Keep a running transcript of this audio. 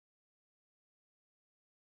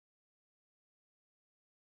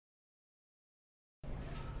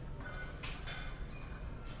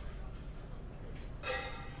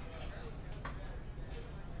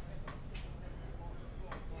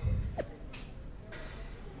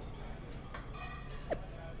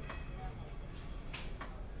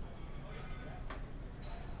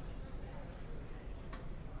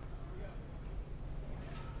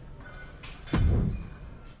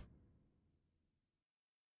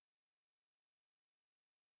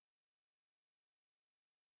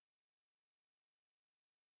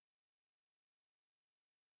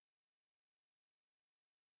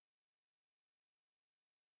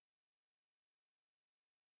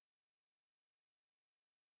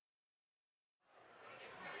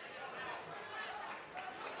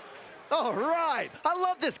All right, I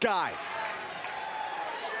love this guy.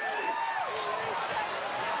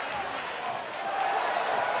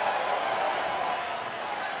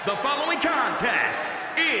 The following contest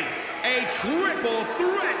is a triple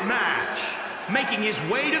threat match. Making his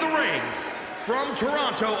way to the ring from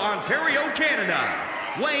Toronto, Ontario, Canada,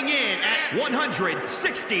 weighing in at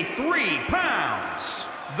 163 pounds,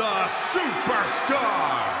 the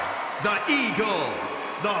Superstar, the Eagle,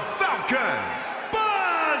 the Falcon,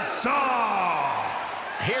 Buzzsaw.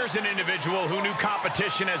 Here's an individual who knew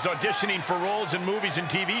competition as auditioning for roles in movies and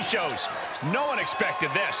TV shows. No one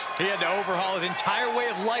expected this. He had to overhaul his entire way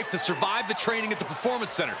of life to survive the training at the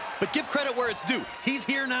Performance Center. But give credit where it's due. He's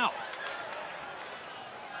here now.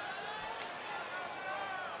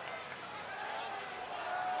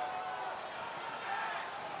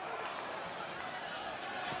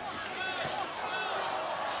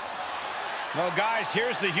 Well, guys,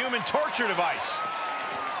 here's the human torture device.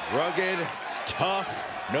 Rugged, tough,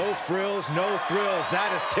 no frills, no thrills.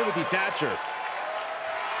 That is Timothy Thatcher.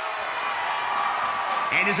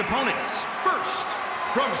 And his opponents, first,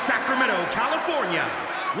 from Sacramento, California,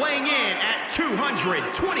 weighing in at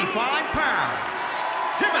 225 pounds,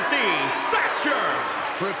 Timothy Thatcher.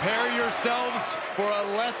 Prepare yourselves for a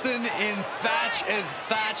lesson in Thatch as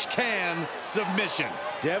Thatch can submission.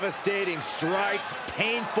 Devastating strikes,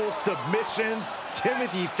 painful submissions.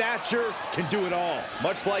 Timothy Thatcher can do it all.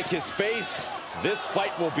 Much like his face, this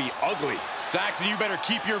fight will be ugly. Saxon, you better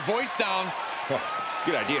keep your voice down.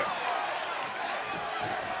 Good idea.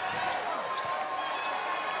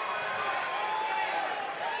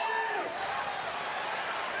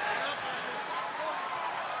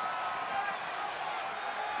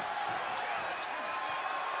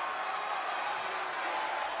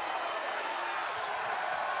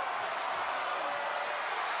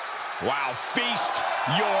 Wow, feast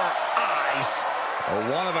your eyes. A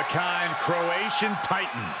one-of-a-kind Croatian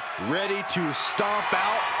titan, ready to stomp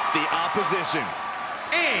out the opposition.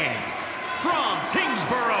 And from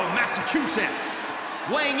Tingsboro, Massachusetts,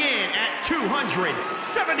 weighing in at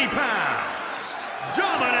 270 pounds,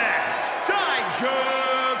 Dominic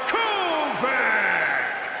Dijakovic.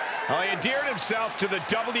 Well, he endeared himself to the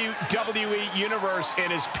WWE Universe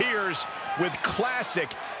and his peers with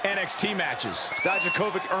classic NXT matches.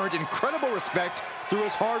 Dijakovic earned incredible respect through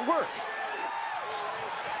his hard work.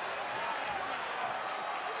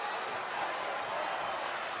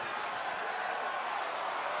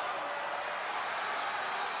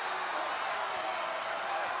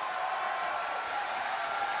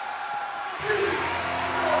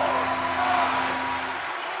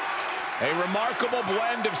 A remarkable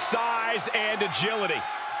blend of size and agility.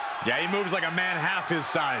 Yeah, he moves like a man half his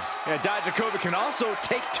size. Yeah, Dijakovic can also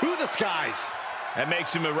take to the skies. That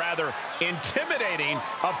makes him a rather intimidating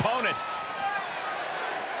opponent.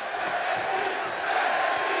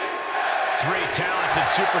 Three talented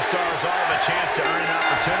superstars all have a chance to earn an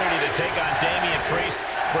opportunity to take on Damian Priest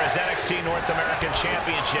for his NXT North American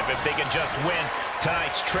Championship if they can just win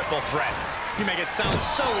tonight's triple threat. You make it sound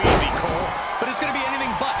so easy, Cole, but it's going to be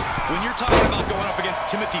anything but when you're talking about going up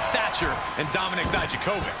against Timothy Thatcher and Dominic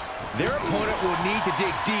Dijakovic. Their opponent will need to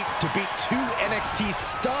dig deep to beat two NXT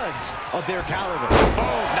studs of their caliber.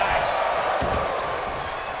 Oh, nice.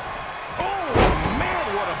 Oh,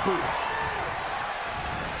 man, what a boot.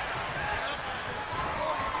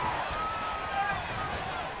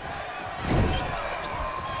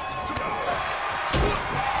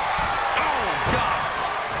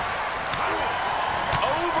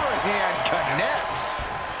 Connects.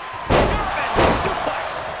 German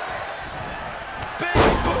suplex. Big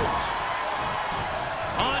boot.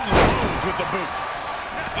 Unloads with the boot.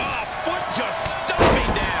 Oh, foot just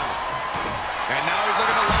stomping down. And now he's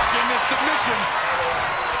looking to lock in this submission.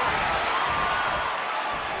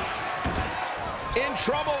 In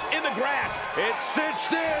trouble in the grasp. It's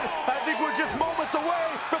cinched in. I think we're just moments away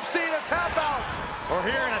from seeing a tap out or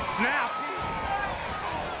hearing a snap.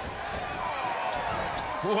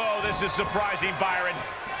 Whoa, this is surprising, Byron.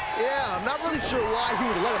 Yeah, I'm not really sure why he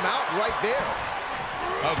would let him out right there.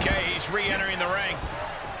 Okay, he's re-entering the ring.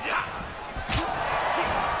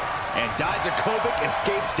 And Dijakovic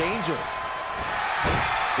escapes danger.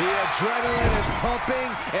 The adrenaline is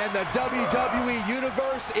pumping, and the WWE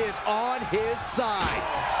Universe is on his side.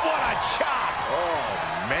 What a chop!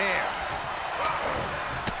 Oh, man.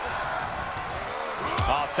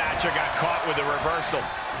 Oh, Thatcher got caught with the reversal.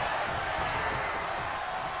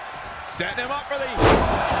 Setting him up for the...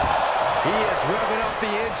 He is revving up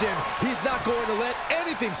the engine. He's not going to let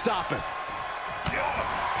anything stop him. Oh,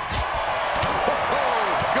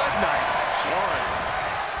 good night.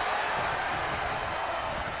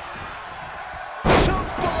 Chump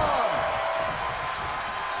bomb.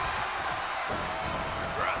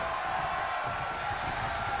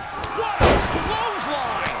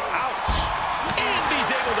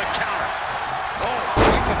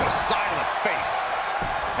 the side of the face.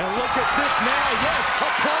 And look at this now, yes,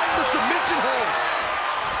 applying the submission hold.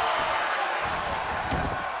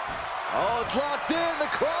 Oh, it's locked in,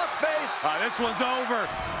 the crossface. This one's over.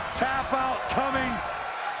 Tap out coming.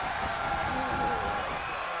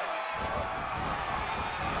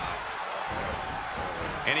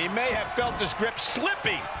 And he may have felt his grip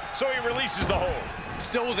slipping, so he releases the hold.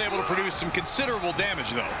 Still was able to produce some considerable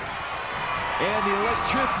damage, though. And the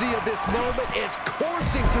electricity of this moment is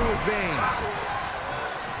coursing through his veins.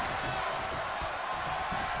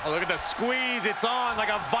 Oh, look at the squeeze. It's on like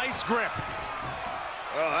a vice grip.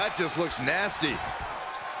 Oh, that just looks nasty.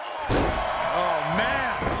 Oh,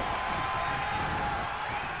 man.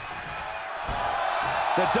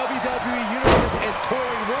 The WWE Universe is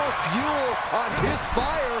pouring more fuel on his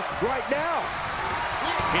fire right now.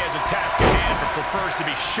 He has a task at hand, but prefers to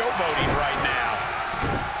be showboating right now.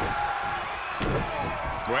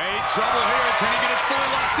 Great trouble here. Can he get it fully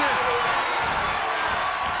locked in?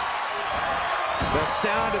 The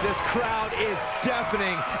sound of this crowd is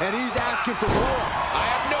deafening, and he's asking for more. I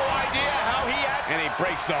have no idea how he acted. And he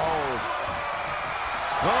breaks the hold.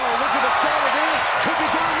 Oh, look at the start of this. Could be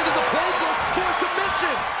going into the playbook for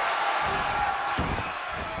submission.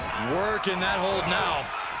 Working that hold now.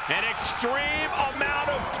 An extreme amount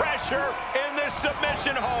of pressure in this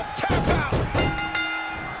submission hold. Tap out.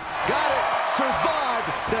 Got it.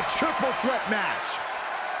 Survived the triple threat match.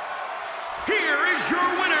 Here is your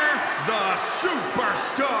winner, the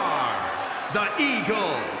Superstar, the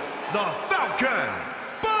Eagle, the Falcon,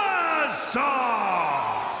 Buzzsaw.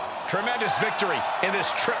 Tremendous victory in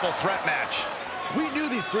this triple threat match. We knew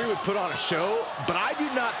these three would put on a show, but I do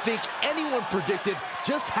not think anyone predicted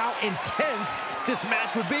just how intense this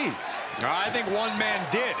match would be. I think one man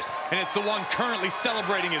did, and it's the one currently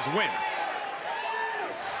celebrating his win.